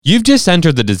You've just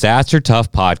entered the Disaster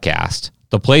Tough podcast,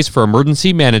 the place for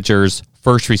emergency managers,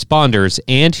 first responders,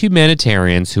 and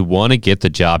humanitarians who want to get the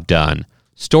job done.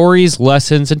 Stories,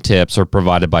 lessons, and tips are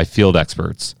provided by field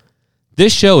experts.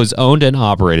 This show is owned and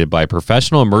operated by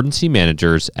professional emergency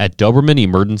managers at Doberman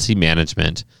Emergency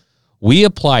Management. We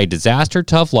apply disaster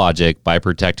tough logic by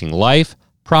protecting life,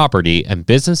 property, and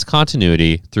business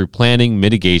continuity through planning,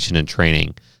 mitigation, and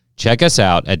training. Check us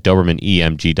out at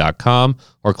DobermanEMG.com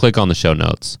or click on the show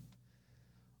notes.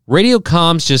 Radio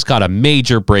comms just got a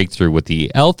major breakthrough with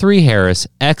the L3 Harris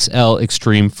XL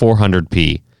Extreme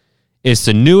 400P. It's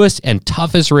the newest and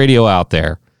toughest radio out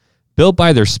there. Built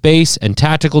by their space and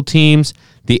tactical teams,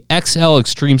 the XL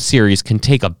Extreme series can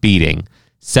take a beating.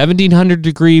 1,700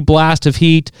 degree blast of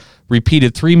heat,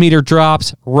 repeated 3-meter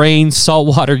drops, rain, salt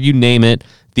water, you name it.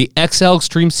 The XL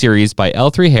Extreme series by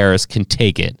L3 Harris can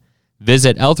take it.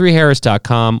 Visit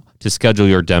L3Harris.com to schedule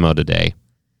your demo today.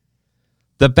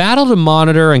 The battle to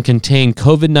monitor and contain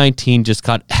COVID-19 just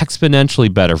got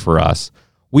exponentially better for us.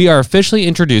 We are officially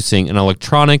introducing an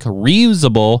electronic,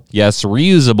 reusable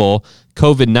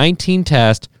COVID-19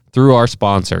 test through our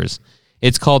sponsors.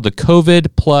 It's called the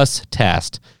COVID Plus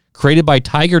Test, created by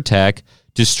Tiger Tech,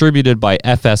 distributed by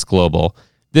FS Global.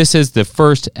 This is the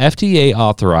first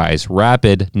FDA-authorized,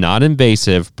 rapid,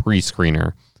 non-invasive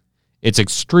pre-screener. It's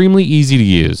extremely easy to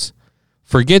use.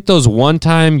 Forget those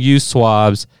one-time use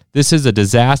swabs. This is a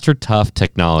disaster-tough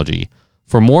technology.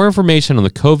 For more information on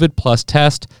the COVID Plus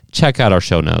test, check out our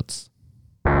show notes.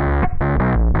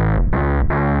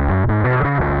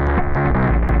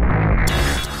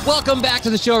 Welcome back to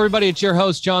the show, everybody. It's your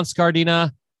host, John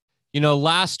Scardina.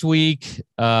 Last week,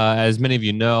 as many of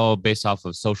you know, based off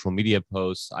of social media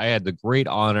posts, I had the great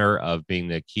honor of being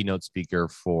the keynote speaker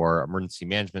for emergency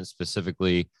management,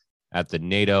 specifically at the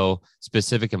NATO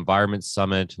Specific Environment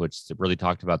Summit, which really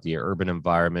talked about the urban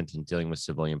environment and dealing with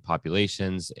civilian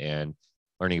populations and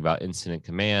learning about incident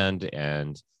command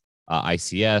and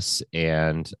ICS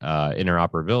and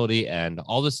interoperability and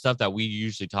all the stuff that we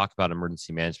usually talk about in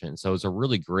emergency management. And so it was a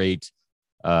really great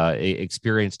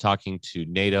experience talking to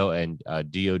NATO and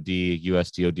DOD,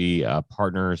 US DOD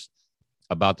partners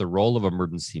about the role of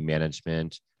emergency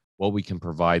management, what we can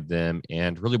provide them,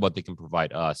 and really what they can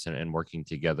provide us, and working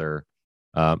together.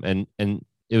 And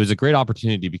it was a great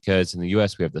opportunity because in the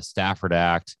U.S. we have the Stafford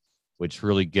Act, which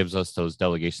really gives us those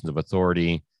delegations of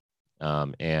authority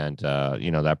and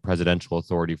that presidential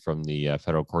authority from the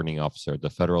federal coordinating officer at the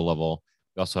federal level.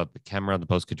 We also have the CAMRA, the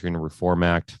Post-Katrina Reform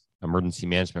Act, Emergency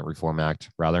Management Reform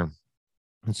Act, rather.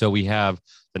 And so we have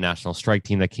the National Strike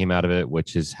Team that came out of it,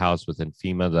 which is housed within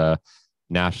FEMA, the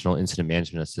National Incident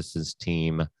Management Assistance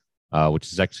Team,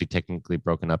 which is actually technically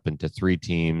broken up into 3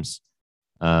 teams,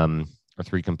 or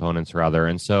 3 components rather.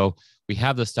 And so we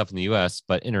have this stuff in the US,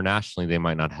 but internationally they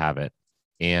might not have it.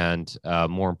 And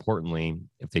more importantly,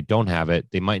 if they don't have it,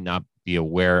 they might not be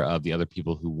aware of the other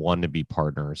people who want to be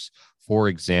partners. For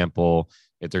example,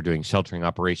 if they're doing sheltering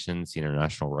operations, the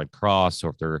International Red Cross, or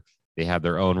if they have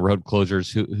their own road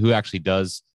closures, who actually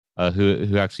does,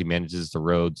 who actually manages the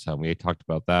roads. We talked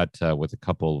about that with a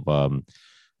couple of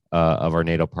our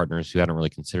NATO partners who hadn't really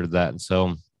considered that. And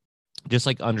so just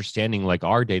like understanding like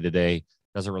our day-to-day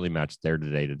doesn't really match their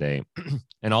day-to-day.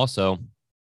 And also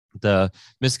the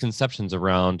misconceptions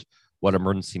around what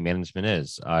emergency management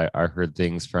is. I heard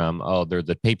things from, they're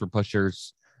the paper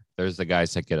pushers. There's the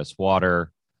guys that get us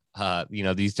water,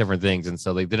 these different things. And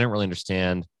so they didn't really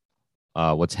understand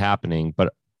what's happening.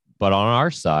 But on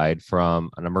our side, from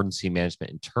an emergency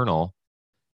management internal,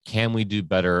 can we do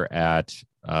better at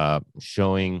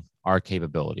showing our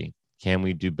capability? Can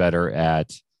we do better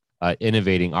at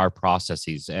innovating our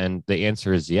processes? And the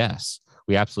answer is yes,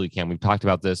 we absolutely can. We've talked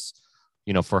about this,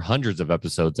 for hundreds of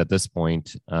episodes at this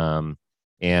point.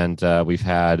 And we've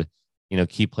had,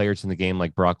 key players in the game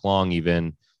like Brock Long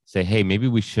even say, hey, maybe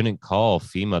we shouldn't call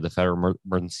FEMA the Federal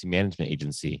Emergency Management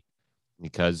Agency,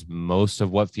 because most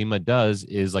of what FEMA does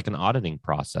is like an auditing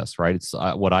process, right? It's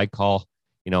what I call,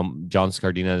 John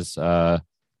Scardina's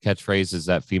catchphrase is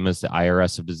that FEMA is the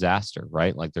IRS of disaster,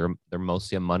 right? Like they're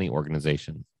mostly a money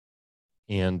organization.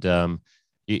 And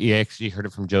you actually heard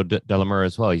it from Joe Delamere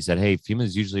as well. He said, hey, FEMA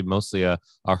is usually mostly a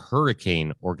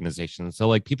hurricane organization. So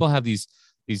like people have these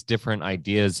different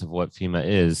ideas of what FEMA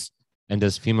is. And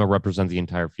does FEMA represent the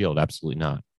entire field? Absolutely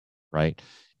not, right?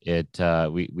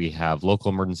 We have local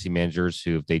emergency managers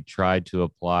who, if they tried to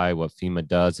apply what FEMA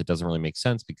does, it doesn't really make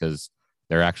sense because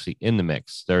they're actually in the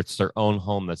mix. It's their own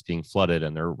home that's being flooded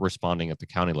and they're responding at the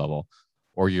county level.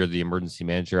 Or you're the emergency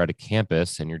manager at a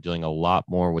campus and you're dealing a lot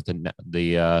more with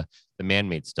the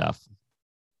man-made stuff.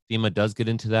 FEMA does get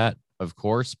into that, of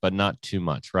course, but not too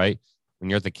much, right? when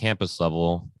you're at the campus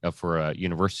level for a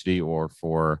university or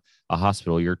for a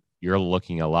hospital, you're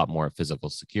looking a lot more at physical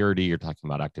security. You're talking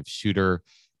about active shooter.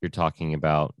 You're talking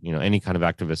about, any kind of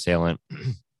active assailant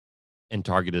and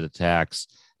targeted attacks.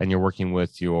 And you're working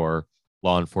with your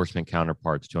law enforcement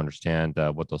counterparts to understand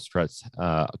what those threats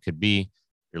could be.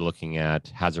 You're looking at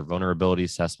hazard vulnerability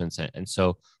assessments. And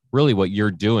so really what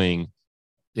you're doing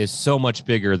is so much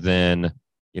bigger than,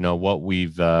 what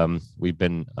we've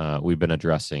been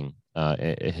addressing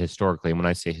historically. And when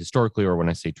I say historically, or when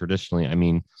I say traditionally, I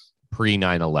mean pre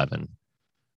 9/11.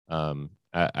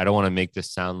 I don't want to make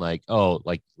this sound like,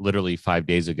 like literally 5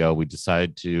 days ago, we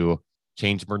decided to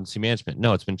change emergency management.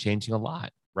 No, it's been changing a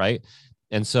lot, right?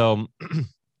 And so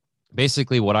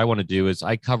basically what I want to do is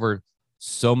I cover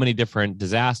so many different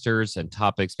disasters and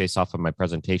topics based off of my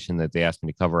presentation that they asked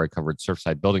me to cover. I covered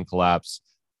Surfside building collapse.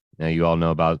 Now, you all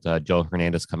know about Joe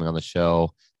Hernandez coming on the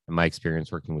show and my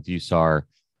experience working with USAR.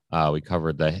 We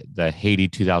covered the Haiti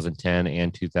 2010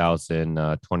 and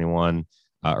 2021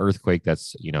 earthquake.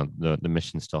 That's, the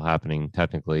mission's still happening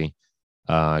technically.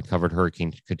 Covered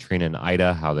Hurricane Katrina and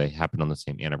Ida, how they happened on the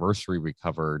same anniversary. We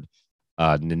covered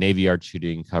the Navy Yard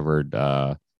shooting, covered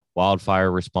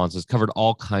wildfire responses, covered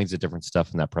all kinds of different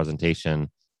stuff in that presentation,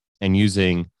 and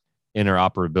using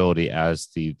interoperability as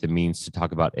the means to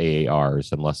talk about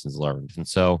AARs and lessons learned. And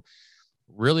so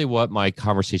really what my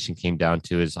conversation came down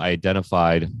to is I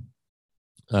identified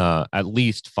at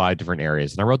least 5 different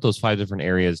areas. And I wrote those 5 different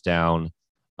areas down.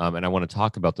 And I want to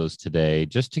talk about those today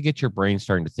just to get your brain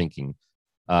starting to thinking.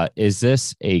 Is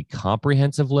this a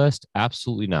comprehensive list?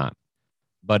 Absolutely not.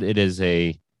 But it is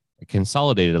a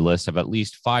consolidated list of at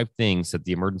least 5 things that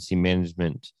the emergency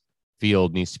management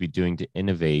field needs to be doing to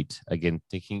innovate. Again,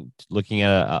 looking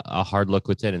at a hard look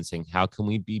within and saying, how can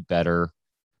we be better,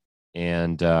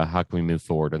 and how can we move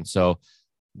forward? And so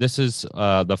this is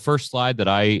the first slide that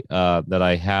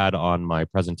I had on my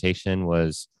presentation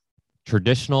was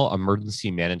traditional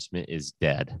emergency management is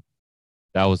dead.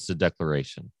 That was the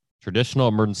declaration. Traditional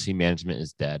emergency management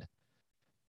is dead.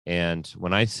 And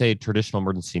when I say traditional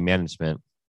emergency management,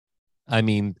 I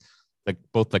mean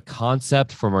both the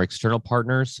concept from our external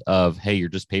partners of, hey, you're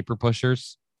just paper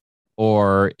pushers,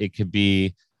 or it could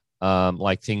be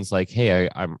like things like, hey,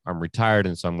 I'm retired,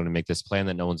 and so I'm going to make this plan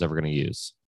that no one's ever going to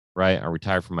use, right? I'm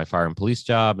retired from my fire and police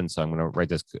job, and so I'm going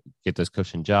to get this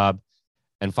cushion job.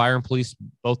 And fire and police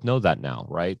both know that now,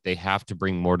 right? They have to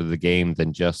bring more to the game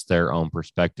than just their own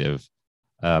perspective.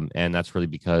 And that's really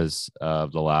because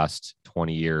of the last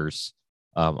 20 years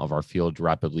of our field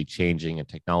rapidly changing, and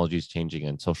technology is changing,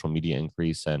 and social media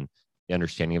increase, and the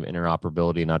understanding of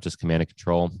interoperability, not just command and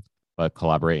control, but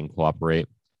collaborate and cooperate.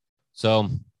 So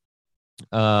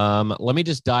let me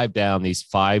just dive down these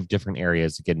 5 different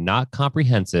areas. Again, not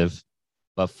comprehensive,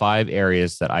 but 5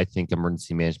 areas that I think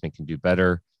emergency management can do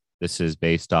better. This is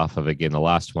based off of, again, the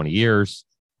last 20 years,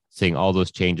 seeing all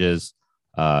those changes,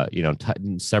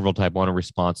 several type 1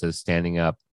 responses, standing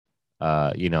up,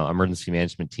 emergency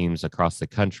management teams across the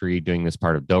country, doing this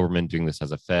part of Doberman, doing this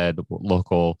as a Fed,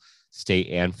 local, state,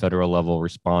 and federal level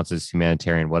responses,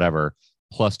 humanitarian, whatever,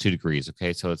 plus 2 degrees.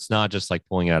 Okay. So it's not just like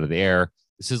pulling it out of the air.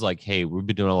 This is like, hey, we've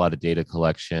been doing a lot of data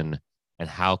collection, and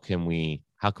how can we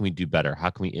do better? How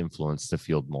can we influence the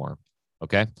field more?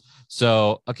 Okay.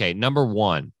 So, number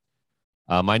 1.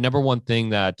 My number 1 thing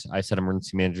that I said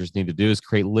emergency managers need to do is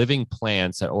create living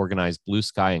plans that organize blue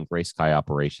sky and gray sky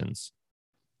operations.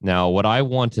 Now, what I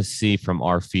want to see from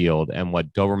our field and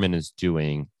what Doberman is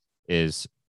doing is,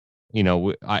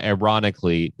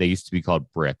 ironically, they used to be called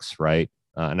BRICS, right?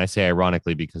 And I say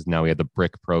ironically because now we have the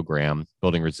BRIC program,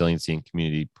 Building Resiliency and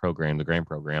Community Program, the grant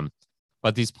program.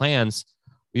 But these plans,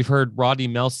 we've heard Rodney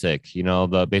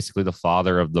Melsick, basically the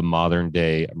father of the modern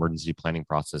day emergency planning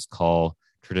process, call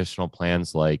traditional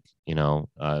plans like,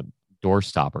 door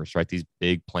stoppers, right? These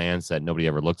big plans that nobody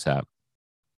ever looks at.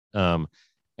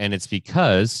 And it's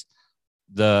because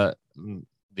which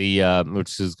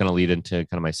is going to lead into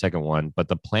kind of my second one, but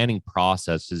the planning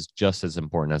process is just as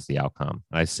important as the outcome.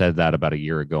 I said that about a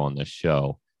year ago on this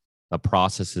show. The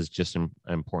process is just as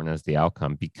important as the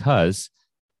outcome, because,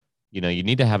 you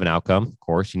need to have an outcome. Of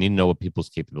course, you need to know what people's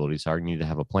capabilities are. You need to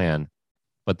have a plan,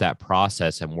 but that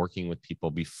process and working with people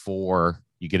before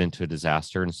you get into a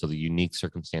disaster, and so the unique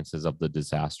circumstances of the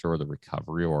disaster or the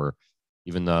recovery or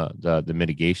even the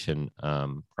mitigation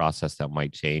process that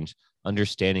might change,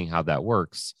 understanding how that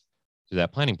works through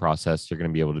that planning process, you're going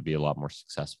to be able to be a lot more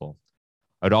successful.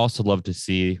 I'd also love to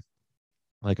see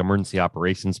like emergency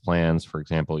operations plans, for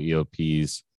example,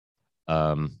 EOPs,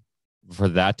 for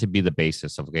that to be the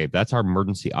basis of, okay, if that's our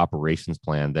emergency operations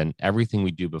plan, then everything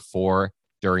we do before,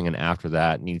 during, and after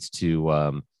that needs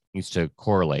to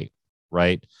correlate.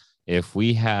 right? If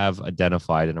we have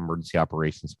identified an emergency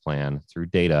operations plan through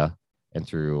data and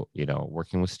through,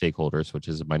 working with stakeholders, which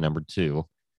is my number two,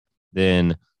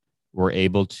 then we're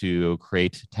able to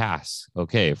create tasks.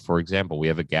 Okay, for example, we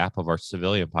have a gap of our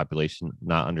civilian population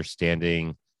not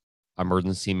understanding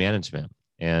emergency management.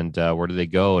 And where do they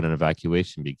go in an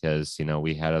evacuation? Because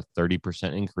we had a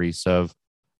 30% increase of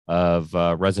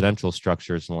residential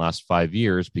structures in the last 5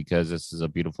 years because this is a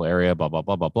beautiful area, blah blah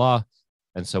blah blah blah.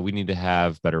 And so we need to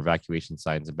have better evacuation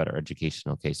signs and better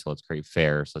education. Okay, so let's create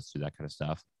fairs, let's do that kind of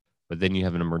stuff. But then you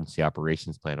have an emergency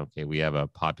operations plan. Okay, we have a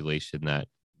population that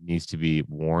needs to be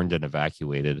warned and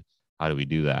evacuated. How do we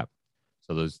do that?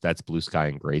 So that's blue sky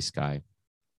and gray sky.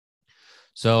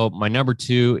 So my number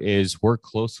two is work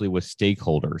closely with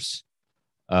stakeholders.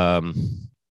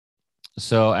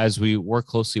 So as we work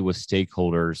closely with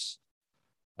stakeholders,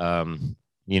 Patrick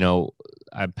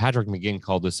McGinn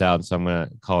called this out, and so I'm going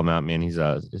to call him out, man. He's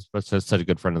such a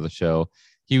good friend of the show.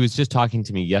 He was just talking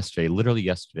to me literally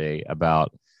yesterday,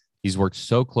 about he's worked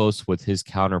so close with his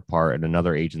counterpart at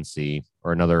another agency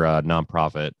or another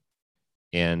nonprofit,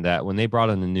 and that when they brought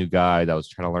in a new guy that was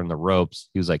trying to learn the ropes,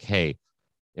 he was like, "Hey,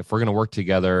 if we're going to work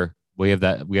together, we have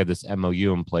this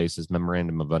MOU in place, this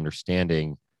memorandum of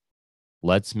understanding.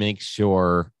 Let's make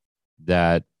sure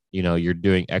that you're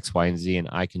doing X, Y, and Z, and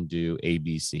I can do A,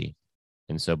 B, C."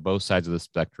 And so both sides of the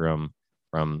spectrum,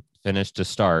 from finish to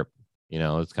start,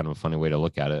 it's kind of a funny way to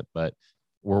look at it, but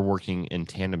we're working in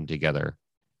tandem together.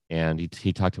 And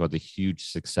he talked about the huge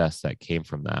success that came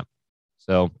from that.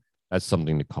 So that's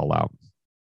something to call out.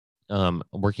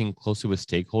 Working closely with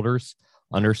stakeholders,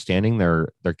 understanding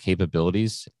their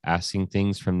capabilities, asking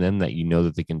things from them that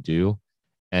that they can do.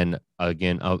 And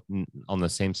again, on the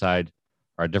same side,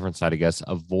 or a different side, I guess,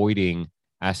 avoiding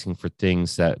asking for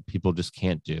things that people just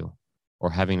can't do, or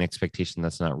having an expectation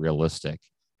that's not realistic.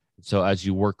 So as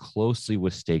you work closely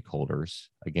with stakeholders,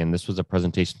 again, this was a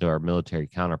presentation to our military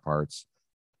counterparts,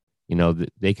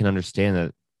 they can understand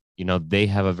that, they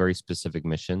have a very specific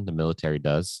mission, the military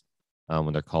does,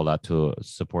 when they're called out to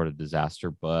support a disaster,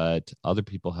 but other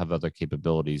people have other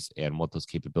capabilities, and what those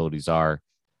capabilities are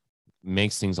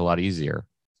makes things a lot easier.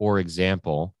 For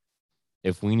example,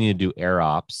 if we need to do air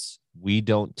ops, we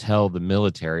don't tell the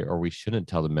military, or we shouldn't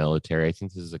tell the military. I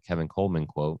think this is a Kevin Coleman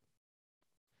quote.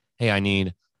 Hey, I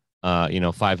need,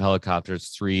 5 helicopters,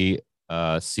 3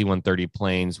 C-130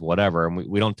 planes, whatever. And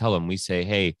we don't tell them. We say,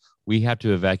 hey, we have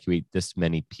to evacuate this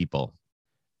many people.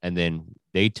 And then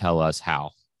they tell us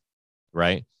how,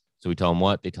 right? So we tell them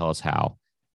what, they tell us how.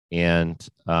 And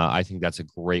I think that's a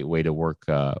great way to work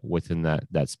within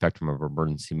that spectrum of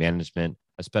emergency management,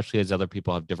 especially as other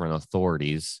people have different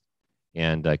authorities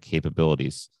and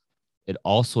capabilities. It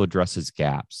also addresses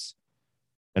gaps.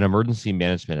 In emergency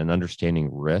management and understanding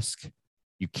risk,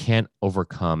 you can't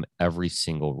overcome every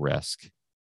single risk.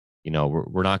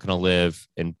 We're not going to live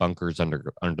in bunkers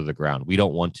under the ground. We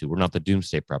don't want to. We're not the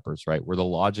doomsday preppers, right? We're the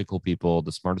logical people,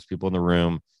 the smartest people in the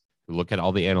room, who look at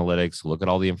all the analytics, look at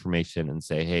all the information, and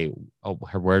say, hey,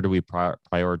 where do we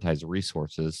prioritize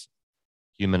resources,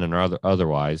 human and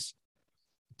otherwise,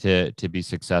 to be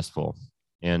successful?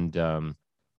 And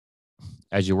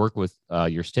as you work with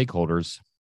your stakeholders,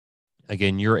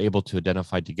 again, you're able to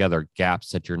identify together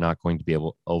gaps that you're not going to be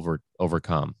able to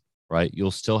overcome, right?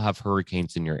 You'll still have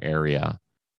hurricanes in your area.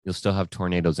 You'll still have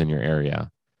tornadoes in your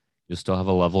area. You'll still have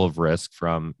a level of risk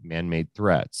from man-made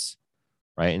threats,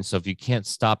 right? And so if you can't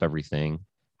stop everything,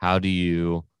 how do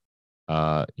you,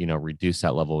 reduce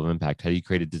that level of impact? How do you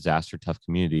create a disaster-tough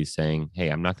community saying, hey,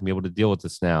 I'm not going to be able to deal with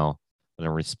this now, but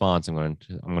in response, I'm going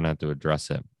to have to address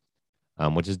it,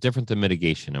 which is different than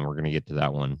mitigation, and we're going to get to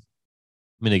that one.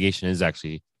 Mitigation is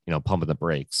actually, pumping the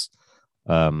brakes.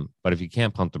 But if you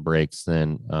can't pump the brakes,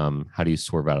 then how do you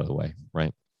swerve out of the way,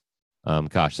 right?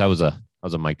 Gosh, that was a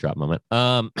mic drop moment.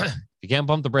 If you can't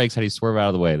pump the brakes, how do you swerve out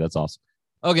of the way? That's awesome.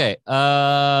 Okay,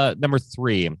 number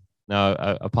 3. Now,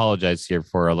 I apologize here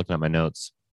for looking at my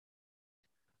notes.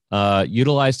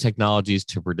 Utilize technologies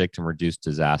to predict and reduce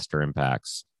disaster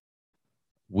impacts.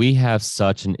 We have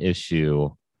such an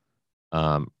issue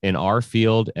in our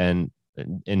field and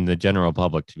in the general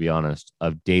public, to be honest,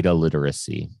 of data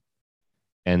literacy.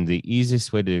 And the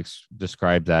easiest way to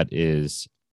describe that is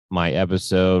my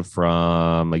episode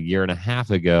from a year and a half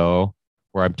ago,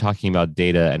 where I'm talking about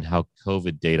data and how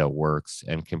COVID data works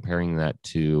and comparing that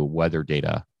to weather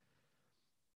data.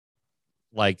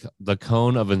 Like the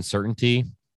cone of uncertainty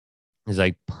is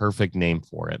a perfect name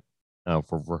for it,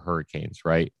 for hurricanes,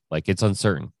 right? Like it's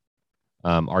uncertain.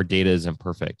 Our data isn't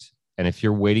perfect. And if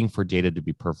you're waiting for data to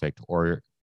be perfect, or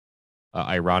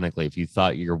ironically, if you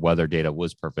thought your weather data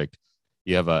was perfect,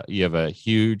 you have a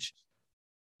huge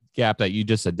gap that you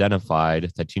just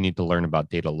identified, that you need to learn about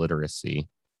data literacy,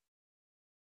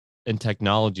 and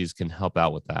technologies can help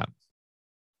out with that.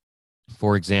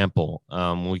 For example,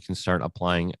 we can start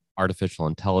applying artificial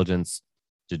intelligence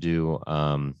to do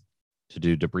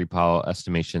debris pile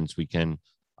estimations. We can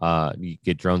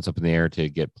get drones up in the air to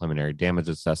get preliminary damage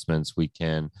assessments. We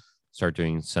can start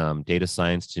doing some data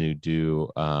science to do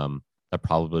the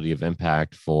probability of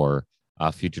impact for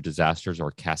future disasters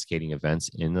or cascading events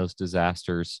in those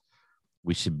disasters.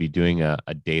 We should be doing a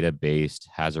data-based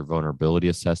hazard vulnerability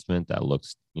assessment that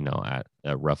looks, at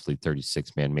roughly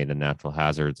 36 man-made and natural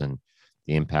hazards and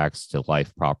the impacts to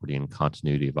life, property, and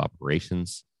continuity of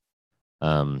operations.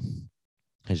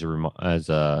 As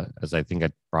I think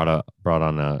I brought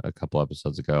on a couple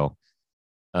episodes ago,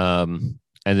 and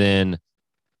then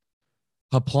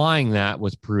applying that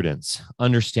with prudence,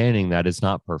 understanding that it's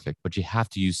not perfect, but you have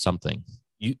to use something.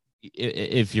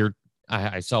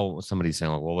 I saw somebody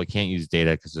saying, well, we can't use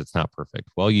data because it's not perfect.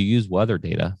 Well, you use weather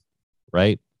data,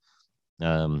 right?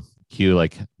 Cue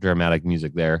like dramatic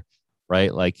music there,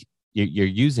 right? Like you're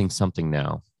using something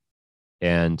now.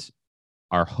 And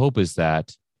our hope is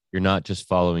that you're not just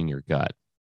following your gut.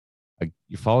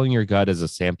 You're following your gut as a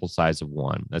sample size of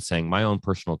one. That's saying my own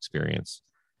personal experience.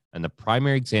 And the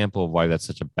primary example of why that's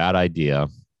such a bad idea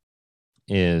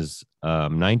is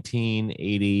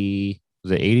 1980,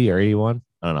 was it 80 or 81?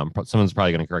 I don't know. Someone's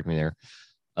probably going to correct me there.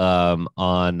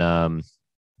 On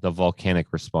the volcanic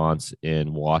response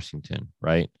in Washington,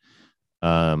 right?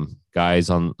 Guys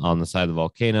on the side of the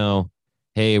volcano,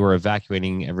 hey, we're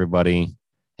evacuating everybody.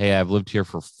 Hey, I've lived here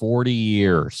for 40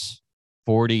 years,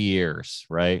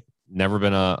 right? Never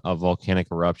been a volcanic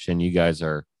eruption. You guys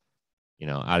are,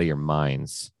 out of your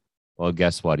minds. Well,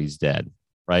 guess what? He's dead,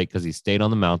 right? Because he stayed on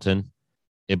the mountain.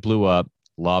 It blew up.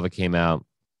 Lava came out.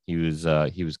 He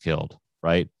was killed,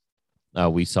 right?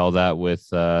 We saw that with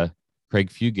Craig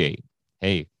Fugate.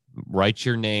 Hey, write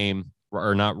your name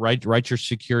or not write your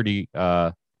security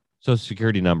social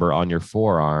security number on your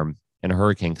forearm in a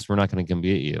hurricane because we're not going to come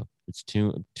get you. It's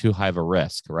too high of a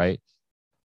risk, right?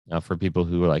 For people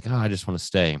who are like, I just want to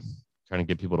stay, trying to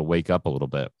get people to wake up a little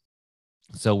bit.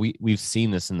 So we've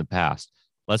seen this in the past.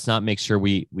 Let's not make sure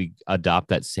we adopt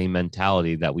that same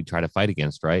mentality that we try to fight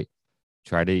against, right?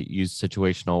 Try to use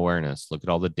situational awareness. Look at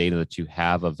all the data that you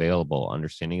have available,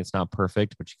 understanding it's not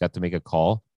perfect, but you got to make a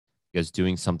call because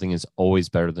doing something is always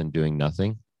better than doing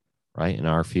nothing, right? In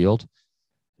our field.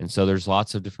 And so there's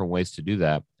lots of different ways to do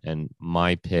that. And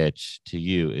my pitch to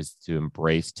you is to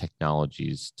embrace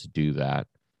technologies to do that.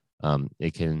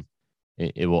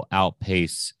 It will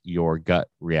outpace your gut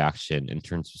reaction in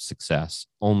terms of success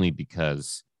only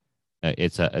because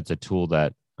it's a tool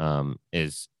that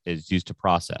is used to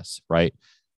process, right?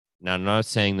 Now, I'm not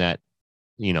saying that,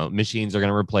 machines are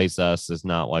going to replace us. It's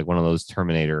not like one of those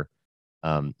Terminator,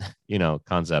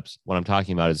 concepts. What I'm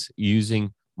talking about is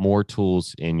using more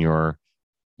tools on your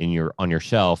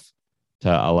shelf to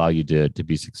allow you to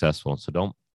be successful. So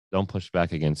don't push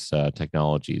back against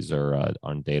technologies or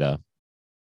on data.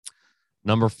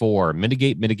 Number 4,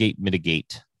 mitigate.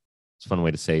 It's a fun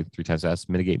way to say 3 times fast.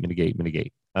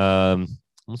 Mitigate. Almost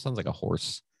sounds like a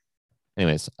horse.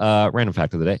 Anyways, random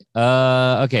fact of the day.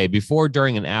 Okay, before,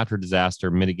 during, and after disaster,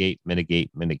 mitigate.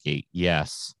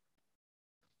 Yes.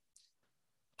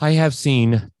 I have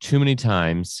seen too many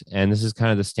times, and this is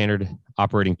kind of the standard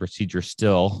operating procedure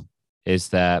still, is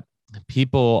that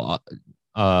people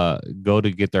go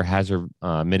to get their hazard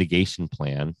mitigation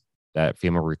plan that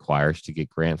FEMA requires to get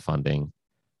grant funding,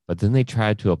 but then they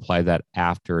try to apply that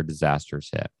after a disaster's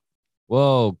hit.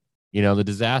 Whoa, the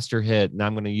disaster hit, and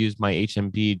I'm going to use my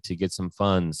HMP to get some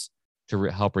funds to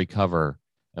help recover.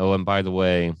 Oh, and by the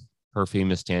way, per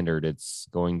FEMA standard, it's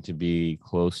going to be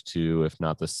close to, if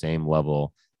not the same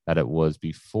level that it was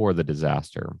before the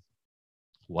disaster.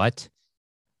 What?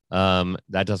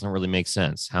 That doesn't really make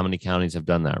sense. How many counties have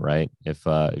done that, right? If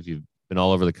you've been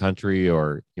all over the country,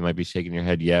 or you might be shaking your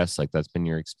head yes, like that's been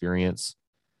your experience.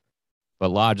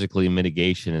 But logically,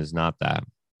 mitigation is not that,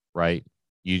 right?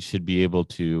 You should be able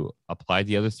to apply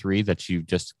the other 3 that you've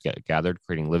just gathered,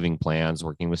 creating living plans,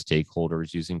 working with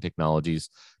stakeholders, using technologies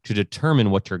to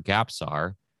determine what your gaps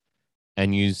are,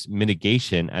 and use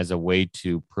mitigation as a way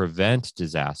to prevent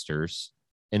disasters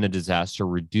in a disaster,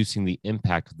 reducing the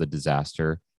impact of the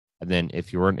disaster. And then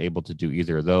if you weren't able to do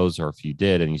either of those, or if you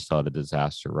did and you still had a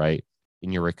disaster, right,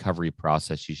 in your recovery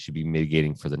process, you should be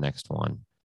mitigating for the next one.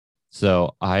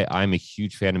 So I'm a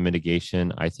huge fan of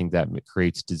mitigation. I think that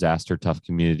creates disaster tough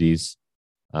communities.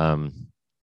 And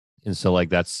so like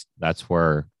that's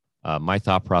where my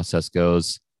thought process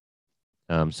goes.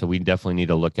 So we definitely need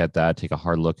to look at that, take a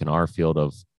hard look in our field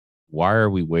of why are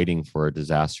we waiting for a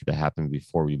disaster to happen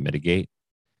before we mitigate?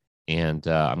 And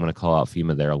I'm going to call out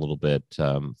FEMA there a little bit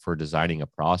for designing a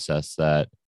process that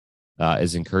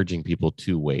is encouraging people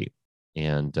to wait.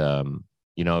 And,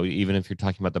 even if you're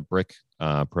talking about the BRIC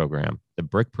program, the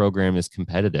BRIC program is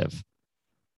competitive,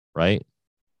 right?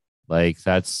 Like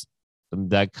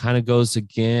that kind of goes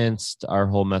against our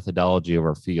whole methodology of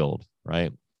our field,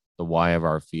 right? The why of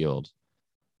our field.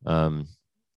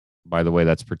 By the way,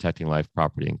 that's protecting life,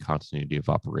 property, and continuity of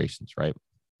operations, right?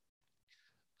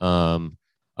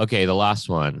 Okay, the last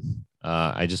one.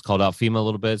 I just called out FEMA a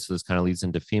little bit, so this kind of leads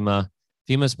into FEMA.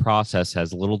 FEMA's process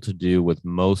has little to do with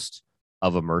most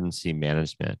of emergency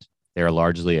management. They are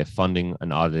largely a funding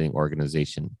and auditing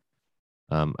organization.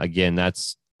 Again,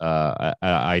 that's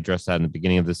I addressed that in the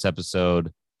beginning of this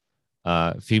episode.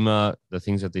 FEMA, the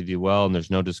things that they do well, and there's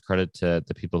no discredit to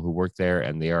the people who work there,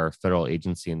 and they are a federal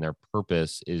agency, and their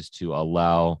purpose is to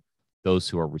allow those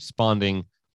who are responding,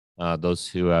 those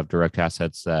who have direct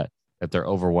assets that they're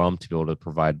overwhelmed, to be able to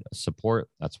provide support.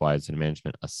 That's why it's a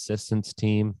management assistance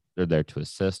team. They're there to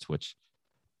assist, which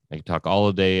I can talk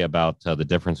all day about the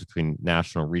difference between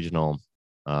national, regional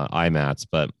IMATs,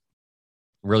 but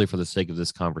really for the sake of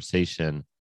this conversation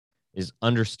is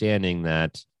understanding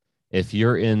that if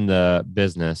you're in the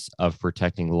business of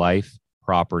protecting life,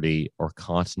 property, or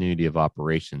continuity of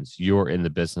operations, you're in the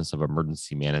business of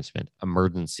emergency management.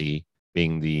 Emergency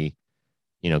being the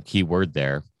key word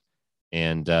there,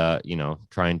 and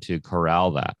trying to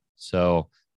corral that. So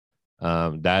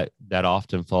that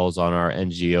often falls on our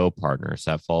NGO partners.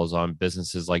 That falls on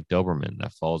businesses like Doberman.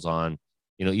 That falls on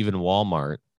even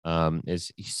Walmart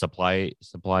is supply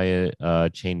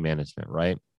chain management,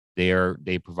 right?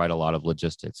 They provide a lot of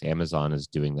logistics. Amazon is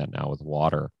doing that now with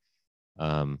water.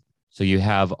 So you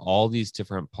have all these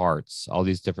different parts, all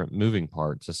these different moving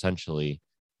parts, essentially,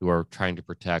 who are trying to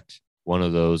protect one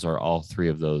of those or all three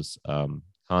of those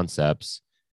concepts,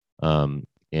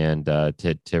 and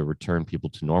to return people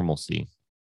to normalcy.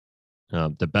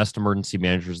 The best emergency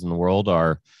managers in the world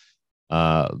are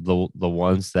the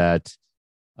ones that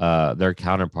their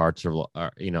counterparts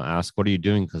are ask, "What are you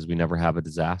doing?" Because we never have a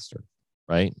disaster,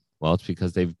 right? Well, it's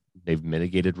because they've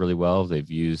mitigated really well. They've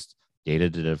used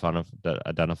data to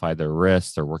identify their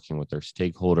risks. They're working with their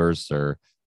stakeholders. They're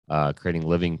creating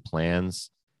living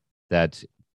plans that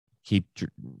keep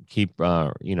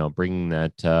bringing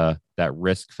that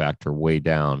risk factor way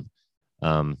down.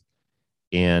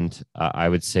 And I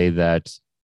would say that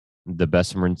the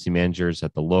best emergency managers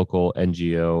at the local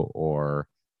NGO or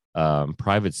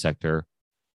private sector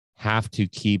have to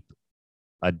keep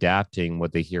adapting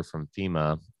what they hear from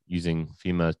FEMA, using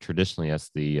FEMA traditionally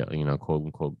as the quote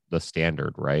unquote the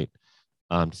standard, right?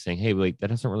 Saying, hey, wait, that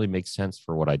doesn't really make sense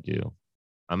for what I do.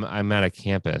 I'm at a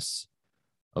campus.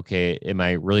 Okay, am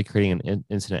I really creating an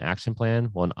incident action plan?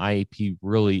 Well, an IAP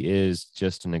really is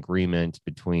just an agreement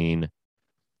between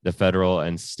the federal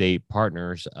and state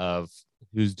partners of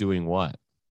who's doing what.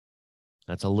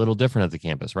 That's a little different at the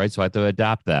campus, right? So I have to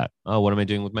adapt that. Oh, what am I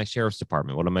doing with my sheriff's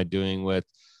department? What am I doing with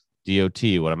DOT?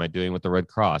 What am I doing with the Red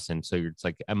Cross? And so it's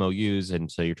like MOUs.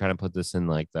 And so you're trying to put this in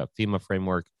like the FEMA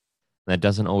framework. And that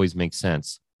doesn't always make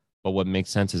sense. But what makes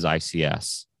sense is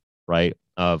ICS, right?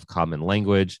 Of common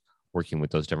language, working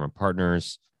with those different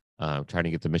partners, trying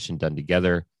to get the mission done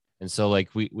together. And so like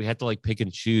we had to like pick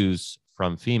and choose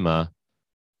from FEMA,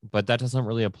 but that doesn't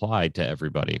really apply to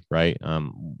everybody, right?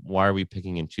 Why are we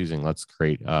picking and choosing? Let's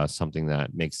create something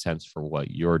that makes sense for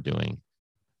what you're doing.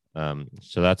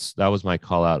 So that was my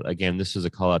call out. Again, this is a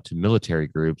call out to military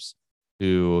groups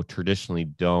who traditionally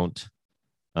don't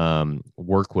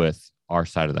work with our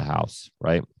side of the house,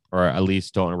 right? Or at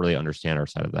least don't really understand our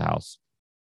side of the house.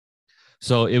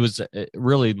 So it was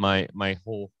really my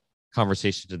whole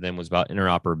conversation to them was about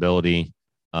interoperability,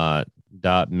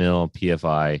 .mil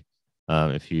PFI,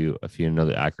 if you know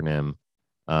the acronym,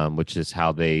 which is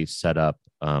how they set up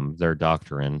their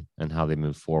doctrine and how they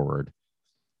move forward.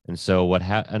 And so what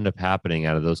ended up happening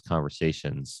out of those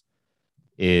conversations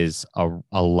is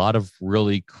a lot of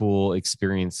really cool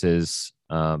experiences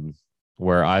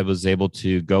where I was able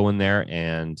to go in there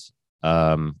and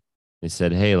they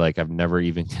said, hey, like I've never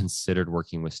even considered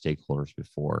working with stakeholders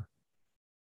before.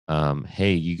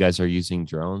 Hey, you guys are using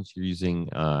drones. You're using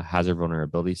hazard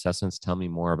vulnerability assessments. Tell me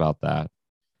more about that.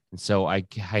 And so I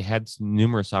had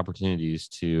numerous opportunities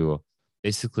to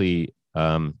basically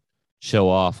show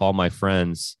off all my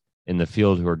friends in the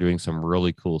field who are doing some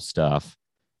really cool stuff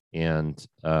and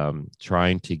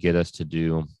trying to get us to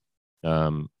do,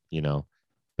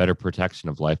 better protection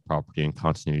of life, property, and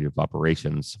continuity of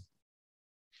operations.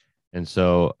 And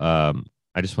so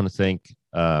I just want to thank,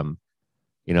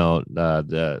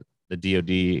 the the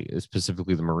DoD,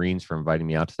 specifically the Marines, for inviting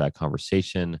me out to that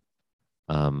conversation.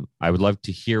 I would love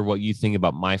to hear what you think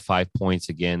about my 5 points.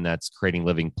 Again, that's creating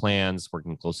living plans,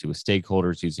 working closely with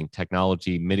stakeholders, using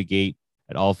technology, mitigate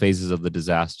at all phases of the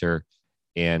disaster,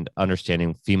 and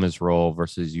understanding FEMA's role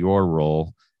versus your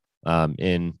role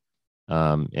in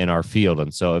our field.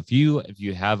 And so if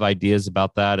you have ideas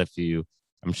about that,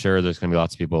 I'm sure there's going to be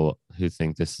lots of people who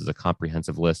think this is a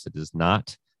comprehensive list. It is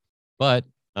not. But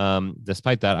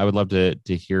despite that, I would love to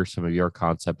hear some of your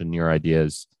concept and your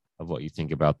ideas of what you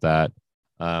think about that.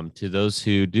 To those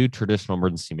who do traditional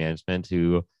emergency management,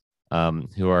 who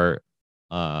are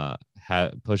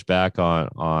push back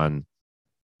on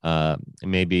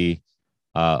maybe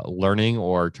learning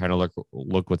or trying to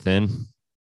look within,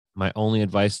 my only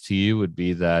advice to you would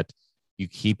be that you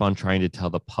keep on trying to tell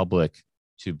the public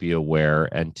to be aware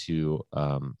and to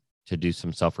do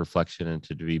some self-reflection and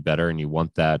to be better. And you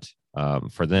want that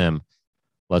for them.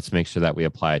 Let's make sure that we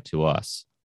apply it to us,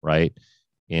 right?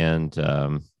 And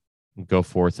go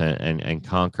forth and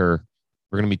conquer.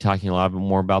 We're going to be talking a lot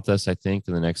more about this, I think,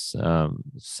 in the next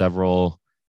several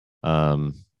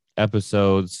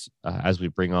episodes as we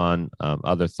bring on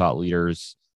other thought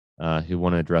leaders who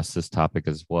want to address this topic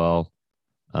as well.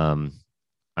 On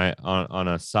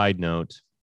a side note,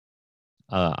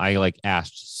 I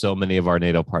asked so many of our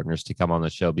NATO partners to come on the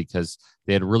show because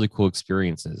they had really cool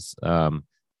experiences. We're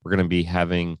going to be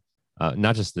having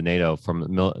not just the NATO from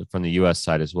the U.S.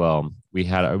 side as well. We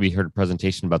heard a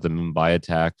presentation about the Mumbai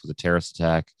attack, the terrorist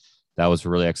attack. That was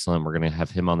really excellent. We're going to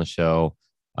have him on the show.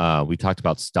 We talked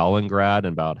about Stalingrad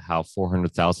and about how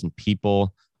 400,000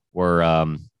 people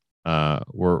were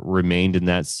remained in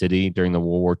that city during the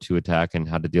World War II attack and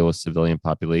how to deal with civilian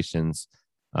populations.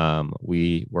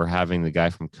 We were having the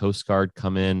guy from Coast Guard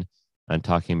come in and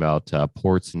talking about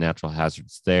ports and natural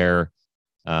hazards there.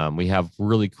 We have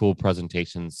really cool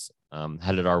presentations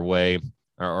headed our way,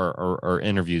 or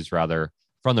interviews rather,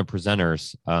 from the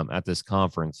presenters at this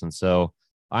conference. And so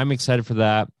I'm excited for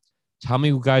that. Tell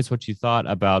me, guys, what you thought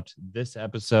about this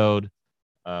episode.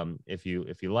 If you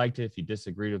liked it, if you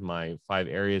disagreed with my 5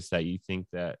 areas that you think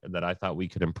that I thought we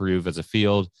could improve as a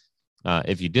field.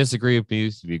 If you disagree with me,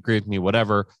 if you agree with me,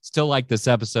 whatever, still like this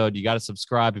episode, you got to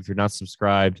subscribe if you're not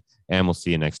subscribed, and we'll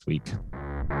see you next week.